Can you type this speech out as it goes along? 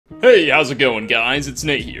Hey, how's it going, guys? It's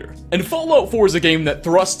Nate here. And Fallout 4 is a game that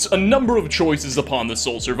thrusts a number of choices upon the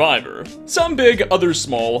sole survivor. Some big, others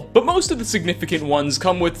small, but most of the significant ones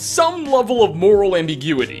come with some level of moral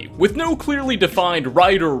ambiguity, with no clearly defined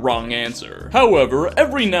right or wrong answer. However,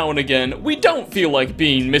 every now and again, we don't feel like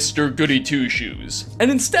being Mr. Goody Two-Shoes,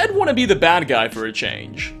 and instead want to be the bad guy for a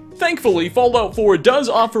change. Thankfully, Fallout 4 does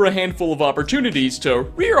offer a handful of opportunities to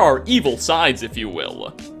rear our evil sides, if you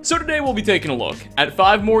will. So today we'll be taking a look at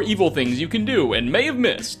 5 more evil things you can do and may have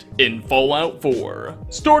missed in Fallout 4.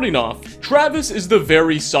 Starting off, Travis is the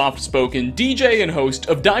very soft-spoken DJ and host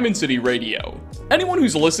of Diamond City Radio. Anyone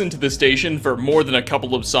who's listened to the station for more than a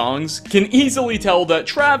couple of songs can easily tell that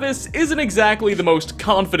Travis isn't exactly the most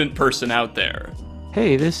confident person out there.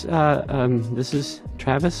 Hey, this is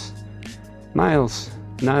Travis Miles.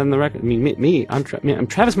 Not on the record. I mean, I'm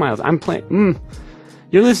Travis Miles. I'm playing.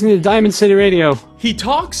 You're listening to Diamond City Radio. He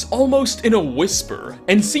talks almost in a whisper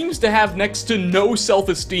and seems to have next to no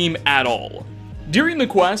self-esteem at all. During the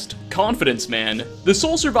quest, Confidence Man, the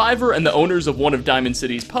sole survivor and the owners of one of Diamond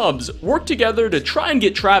City's pubs work together to try and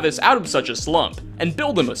get Travis out of such a slump and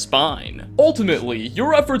build him a spine. Ultimately,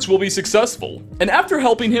 your efforts will be successful, and after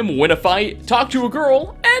helping him win a fight, talk to a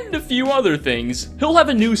girl, and a few other things, he'll have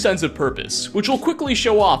a new sense of purpose, which will quickly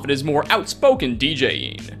show off in his more outspoken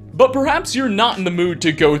DJing. But perhaps you're not in the mood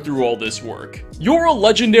to go through all this work. You're a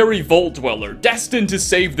legendary vault dweller destined to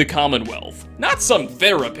save the Commonwealth. Not some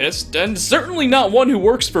therapist, and certainly not one who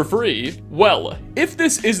works for free. Well, if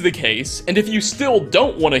this is the case, and if you still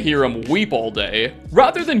don't want to hear him weep all day,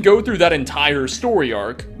 rather than go through that entire story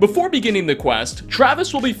arc, before beginning the quest,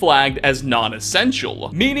 Travis will be flagged as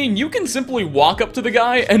non-essential, meaning you can simply walk up to the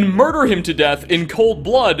guy and murder him to death in cold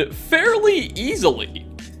blood fairly easily.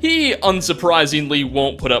 He, unsurprisingly,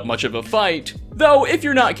 won't put up much of a fight, though if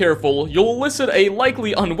you're not careful, you'll elicit a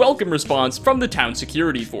likely unwelcome response from the town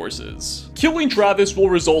security forces. Killing Travis will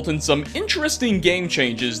result in some interesting game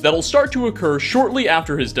changes that'll start to occur shortly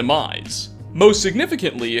after his demise. Most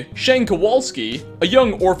significantly, Shane Kowalski, a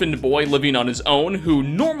young orphaned boy living on his own who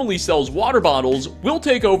normally sells water bottles, will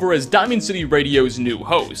take over as Diamond City Radio's new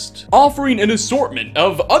host, offering an assortment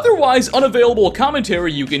of otherwise unavailable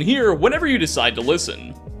commentary you can hear whenever you decide to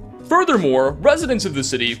listen. Furthermore, residents of the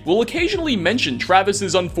city will occasionally mention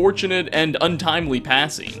Travis's unfortunate and untimely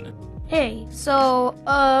passing. Hey, so,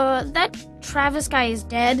 that Travis guy is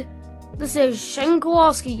dead? This is Shane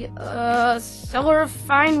Kowalski, seller of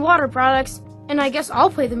fine water products, and I guess I'll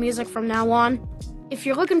play the music from now on. If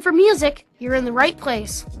you're looking for music, you're in the right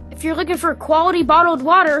place. If you're looking for quality bottled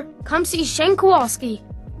water, come see Shane Kowalski.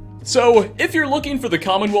 So, if you're looking for the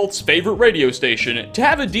Commonwealth's favorite radio station to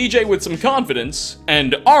have a DJ with some confidence,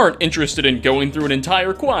 and aren't interested in going through an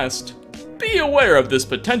entire quest, be aware of this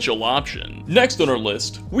potential option. Next on our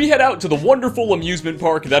list, we head out to the wonderful amusement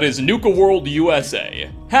park that is Nuka World,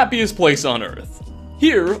 USA, happiest place on Earth.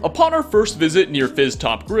 Here, upon our first visit near Fizz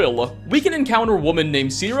Top Grill, we can encounter a woman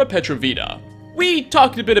named Sierra Petrovita. We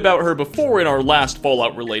talked a bit about her before in our last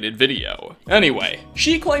Fallout-related video. Anyway,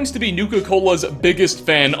 she claims to be Nuka-Cola's biggest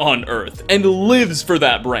fan on Earth, and lives for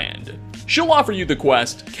that brand. She'll offer you the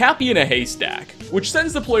quest, Cappy in a Haystack, which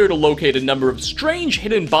sends the player to locate a number of strange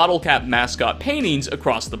hidden bottle cap mascot paintings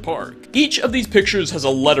across the park. Each of these pictures has a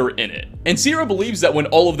letter in it, and Sierra believes that when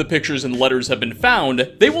all of the pictures and letters have been found,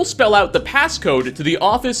 they will spell out the passcode to the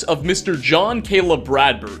office of Mr. John Caleb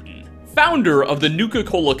Bradburton, founder of the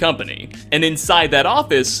Nuka-Cola Company, and inside that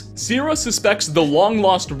office, Sierra suspects the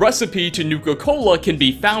long-lost recipe to Nuka-Cola can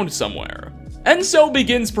be found somewhere. And so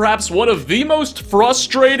begins perhaps one of the most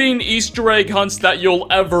frustrating Easter egg hunts that you'll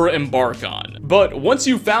ever embark on. But once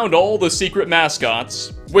you've found all the secret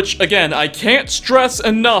mascots, which again I can't stress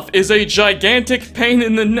enough is a gigantic pain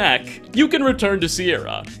in the neck, you can return to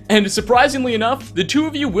Sierra. And surprisingly enough, the two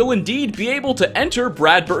of you will indeed be able to enter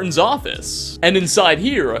Bradburton's office. And inside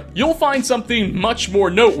here, you'll find something much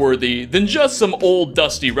more noteworthy than just some old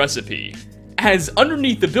dusty recipe, as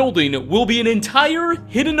underneath the building will be an entire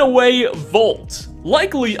hidden away vault,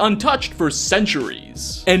 likely untouched for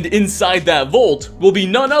centuries. And inside that vault will be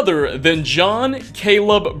none other than John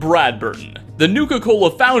Caleb Bradburton, the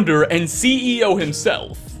Nuka-Cola founder and CEO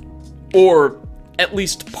himself. Or at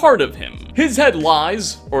least part of him. His head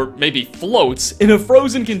lies, or maybe floats, in a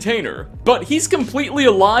frozen container, but he's completely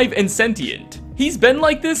alive and sentient. He's been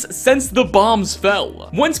like this since the bombs fell.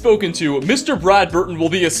 When spoken to, Mr. Bradburton will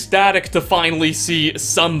be ecstatic to finally see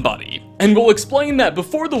somebody, and will explain that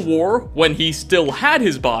before the war, when he still had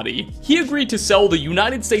his body, he agreed to sell the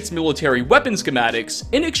United States military weapon schematics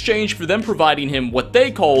in exchange for them providing him what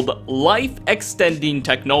they called life-extending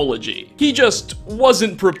technology. He just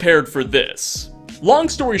wasn't prepared for this. Long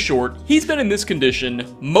story short, he's been in this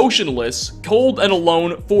condition, motionless, cold, and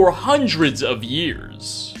alone for hundreds of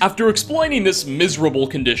years. After explaining this miserable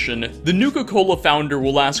condition, the Nuka-Cola founder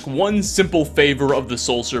will ask one simple favor of the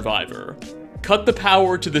sole survivor. Cut the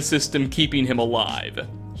power to the system keeping him alive.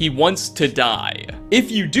 He wants to die. If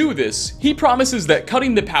you do this, he promises that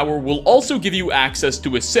cutting the power will also give you access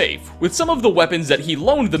to a safe with some of the weapons that he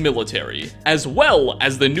loaned the military, as well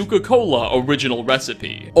as the Nuka-Cola original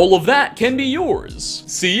recipe. All of that can be yours.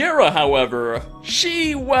 Sierra, however,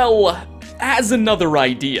 she, well, has another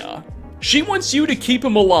idea. She wants you to keep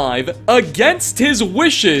him alive against his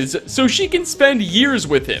wishes so she can spend years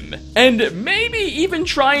with him, and maybe even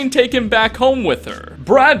try and take him back home with her.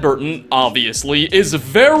 Brad Burton, obviously, is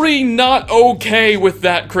very not okay with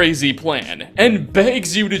that crazy plan, and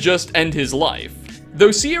begs you to just end his life.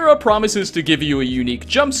 Though Sierra promises to give you a unique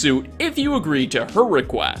jumpsuit if you agree to her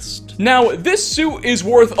request. Now, this suit is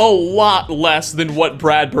worth a lot less than what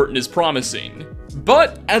Brad Burton is promising.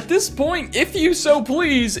 But at this point, if you so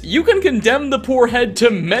please, you can condemn the poor head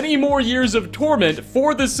to many more years of torment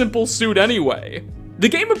for the simple suit anyway. The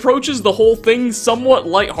game approaches the whole thing somewhat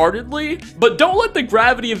lightheartedly, but don't let the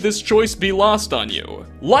gravity of this choice be lost on you.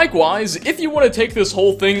 Likewise, if you want to take this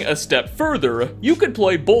whole thing a step further, you could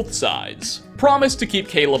play both sides. Promise to keep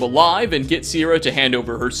Caleb alive and get Sierra to hand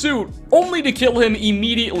over her suit, only to kill him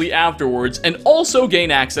immediately afterwards and also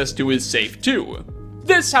gain access to his safe too.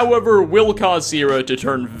 This, however, will cause Sierra to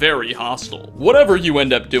turn very hostile. Whatever you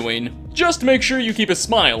end up doing, just make sure you keep a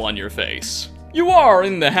smile on your face. You are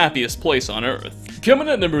in the happiest place on Earth. Coming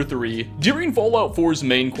at number 3, during Fallout 4's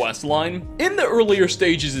main questline, in the earlier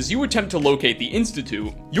stages as you attempt to locate the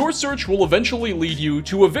Institute, your search will eventually lead you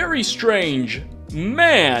to a very strange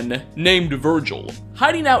man named Virgil,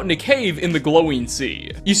 hiding out in a cave in the glowing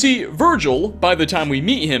sea. You see, Virgil, by the time we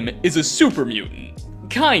meet him, is a super mutant.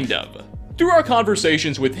 Kind of. Through our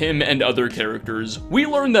conversations with him and other characters, we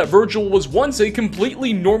learned that Virgil was once a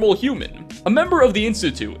completely normal human, a member of the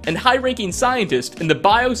Institute and high-ranking scientist in the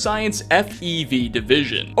Bioscience FEV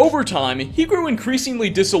division. Over time, he grew increasingly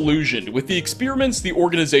disillusioned with the experiments the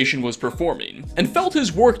organization was performing, and felt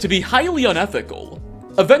his work to be highly unethical.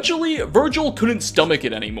 Eventually, Virgil couldn't stomach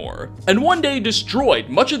it anymore, and one day destroyed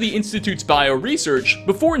much of the Institute's bio-research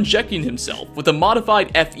before injecting himself with a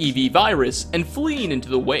modified FEV virus and fleeing into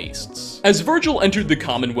the wastes. As Virgil entered the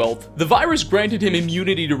Commonwealth, the virus granted him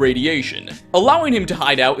immunity to radiation, allowing him to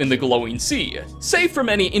hide out in the glowing sea, safe from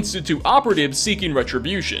any Institute operatives seeking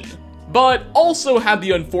retribution, but also had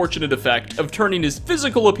the unfortunate effect of turning his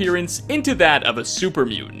physical appearance into that of a super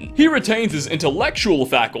mutant. He retains his intellectual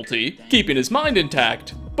faculty, keeping his mind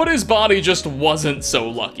intact, but his body just wasn't so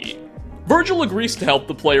lucky. Virgil agrees to help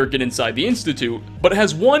the player get inside the Institute, but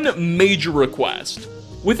has one major request.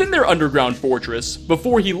 Within their underground fortress,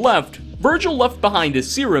 before he left, Virgil left behind a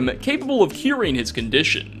serum capable of curing his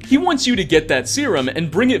condition. He wants you to get that serum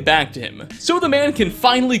and bring it back to him, so the man can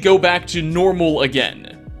finally go back to normal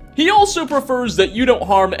again. He also prefers that you don't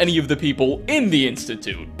harm any of the people in the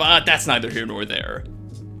Institute, but that's neither here nor there.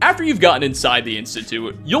 After you've gotten inside the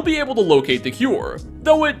Institute, you'll be able to locate the cure,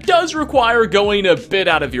 though it does require going a bit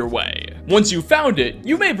out of your way. Once you've found it,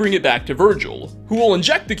 you may bring it back to Virgil, who will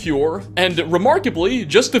inject the cure, and remarkably,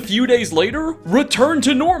 just a few days later, return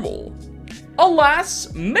to normal.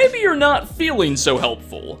 Alas, maybe you're not feeling so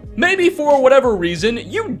helpful. Maybe for whatever reason,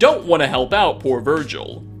 you don't want to help out poor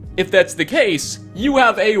Virgil. If that's the case, you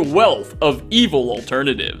have a wealth of evil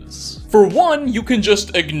alternatives. For one, you can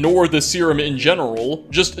just ignore the serum in general,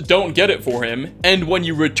 just don't get it for him, and when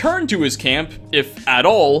you return to his camp, if at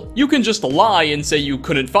all, you can just lie and say you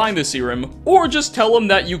couldn't find the serum, or just tell him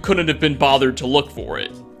that you couldn't have been bothered to look for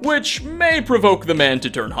it, which may provoke the man to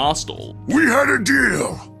turn hostile. We had a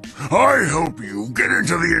deal. I help you get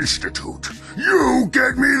into the Institute. You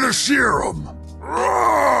get me the serum.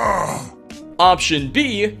 Rawr! Option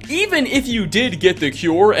B, even if you did get the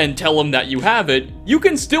cure and tell him that you have it, you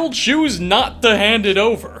can still choose not to hand it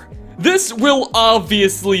over. This will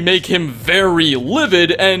obviously make him very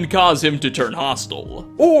livid and cause him to turn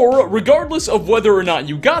hostile. Or, regardless of whether or not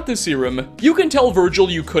you got the serum, you can tell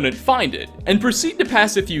Virgil you couldn't find it, and proceed to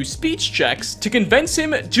pass a few speech checks to convince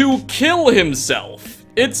him to kill himself.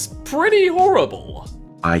 It's pretty horrible.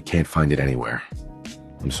 I can't find it anywhere.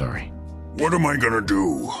 I'm sorry. What am I gonna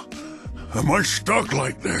do? Am I stuck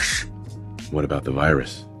like this? What about the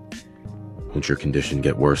virus? Won't your condition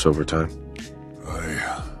get worse over time?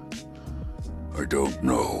 I don't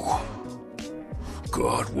know.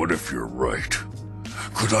 God, what if you're right?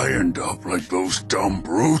 Could I end up like those dumb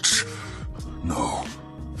brutes? No,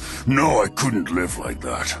 I couldn't live like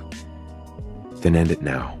that. Then end it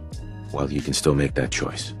now, while you can still make that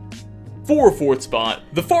choice. For 4th spot,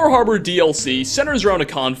 the Far Harbor DLC centers around a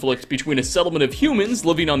conflict between a settlement of humans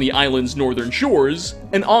living on the island's northern shores,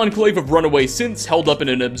 an enclave of runaway synths held up in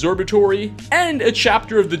an observatory, and a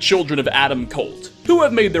chapter of the Children of Adam cult, who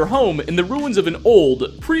have made their home in the ruins of an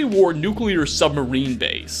old, pre-war nuclear submarine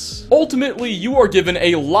base. Ultimately, you are given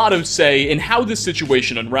a lot of say in how this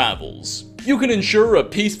situation unravels. You can ensure a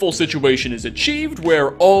peaceful situation is achieved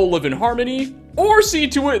where all live in harmony, or see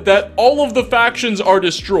to it that all of the factions are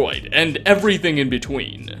destroyed, and everything in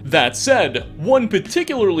between. That said, one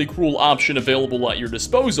particularly cruel option available at your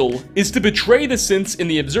disposal is to betray the synths in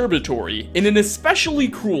the observatory in an especially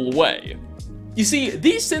cruel way. You see,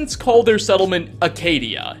 these synths call their settlement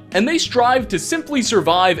Acadia, and they strive to simply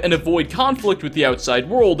survive and avoid conflict with the outside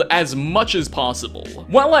world as much as possible.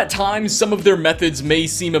 While at times some of their methods may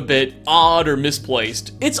seem a bit odd or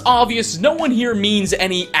misplaced, it's obvious no one here means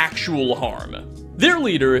any actual harm. Their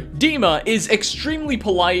leader, Dima, is extremely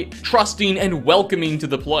polite, trusting, and welcoming to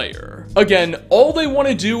the player. Again, all they want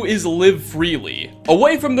to do is live freely,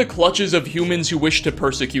 away from the clutches of humans who wish to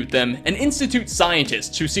persecute them, and institute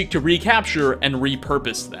scientists who seek to recapture and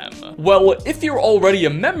repurpose them. Well, if you're already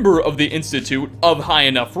a member of the Institute of high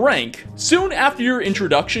enough rank, soon after your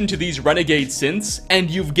introduction to these renegade synths,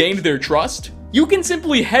 and you've gained their trust, you can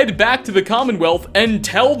simply head back to the Commonwealth and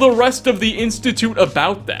tell the rest of the Institute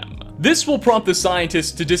about them. This will prompt the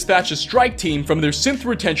scientists to dispatch a strike team from their Synth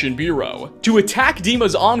Retention Bureau to attack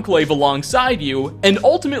Dima's enclave alongside you and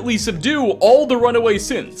ultimately subdue all the runaway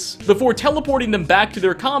synths, before teleporting them back to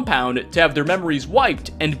their compound to have their memories wiped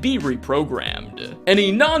and be reprogrammed.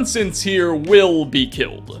 Any non-synths here will be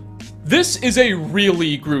killed. This is a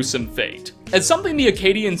really gruesome fate, as something the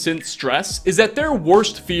Acadian synths stress is that their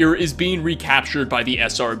worst fear is being recaptured by the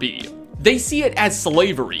SRB. They see it as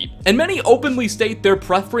slavery, and many openly state their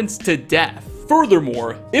preference to death.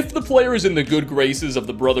 Furthermore, if the player is in the good graces of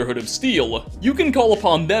the Brotherhood of Steel, you can call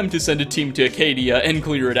upon them to send a team to Acadia and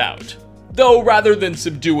clear it out. Though rather than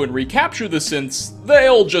subdue and recapture the synths,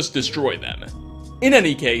 they'll just destroy them. In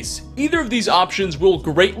any case, either of these options will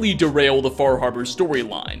greatly derail the Far Harbor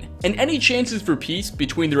storyline, and any chances for peace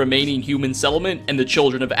between the remaining human settlement and the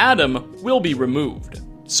Children of Adam will be removed.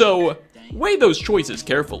 So, weigh those choices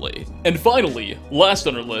carefully. And finally, last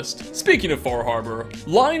on our list, speaking of Far Harbor,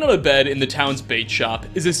 lying on a bed in the town's bait shop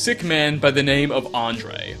is a sick man by the name of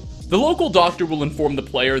Andre. The local doctor will inform the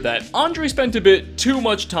player that Andre spent a bit too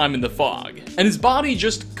much time in the fog, and his body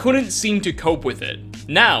just couldn't seem to cope with it.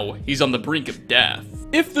 Now, he's on the brink of death.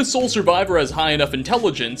 If the sole survivor has high enough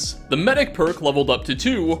intelligence, the medic perk leveled up to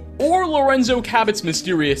 2, or Lorenzo Cabot's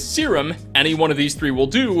mysterious serum, any one of these 3 will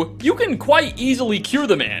do, you can quite easily cure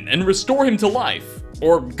the man and restore him to life,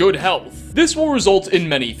 or good health. This will result in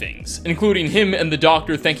many things, including him and the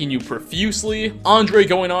doctor thanking you profusely, Andre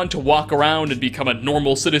going on to walk around and become a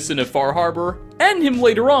normal citizen of Far Harbor, and him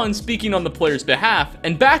later on speaking on the player's behalf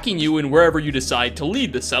and backing you in wherever you decide to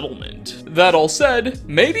lead the settlement. That all said,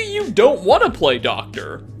 maybe you don't want to play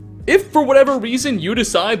Doctor. If for whatever reason you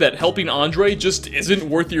decide that helping Andre just isn't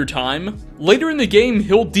worth your time, later in the game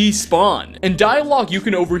he'll despawn, and dialogue you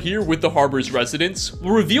can overhear with the Harbor's residents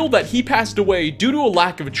will reveal that he passed away due to a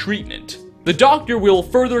lack of treatment. The doctor will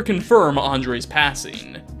further confirm Andre's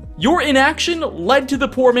passing. Your inaction led to the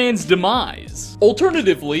poor man's demise.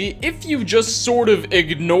 Alternatively, if you just sort of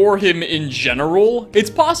ignore him in general,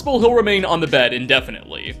 it's possible he'll remain on the bed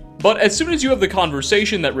indefinitely. But as soon as you have the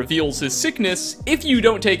conversation that reveals his sickness, if you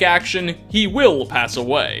don't take action, he will pass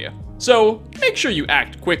away. So make sure you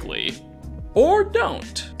act quickly. Or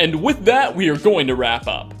don't. And with that, we are going to wrap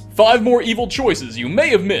up. 5 more evil choices you may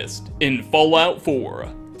have missed in Fallout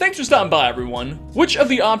 4. Thanks for stopping by, everyone. Which of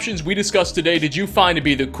the options we discussed today did you find to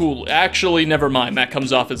be the cool? Actually, never mind, that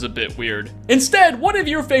comes off as a bit weird. Instead, what have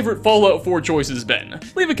your favorite Fallout 4 choices been?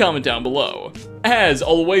 Leave a comment down below. As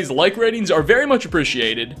always, like ratings are very much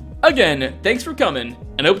appreciated. Again, thanks for coming,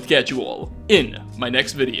 and I hope to catch you all in my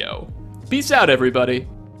next video. Peace out, everybody.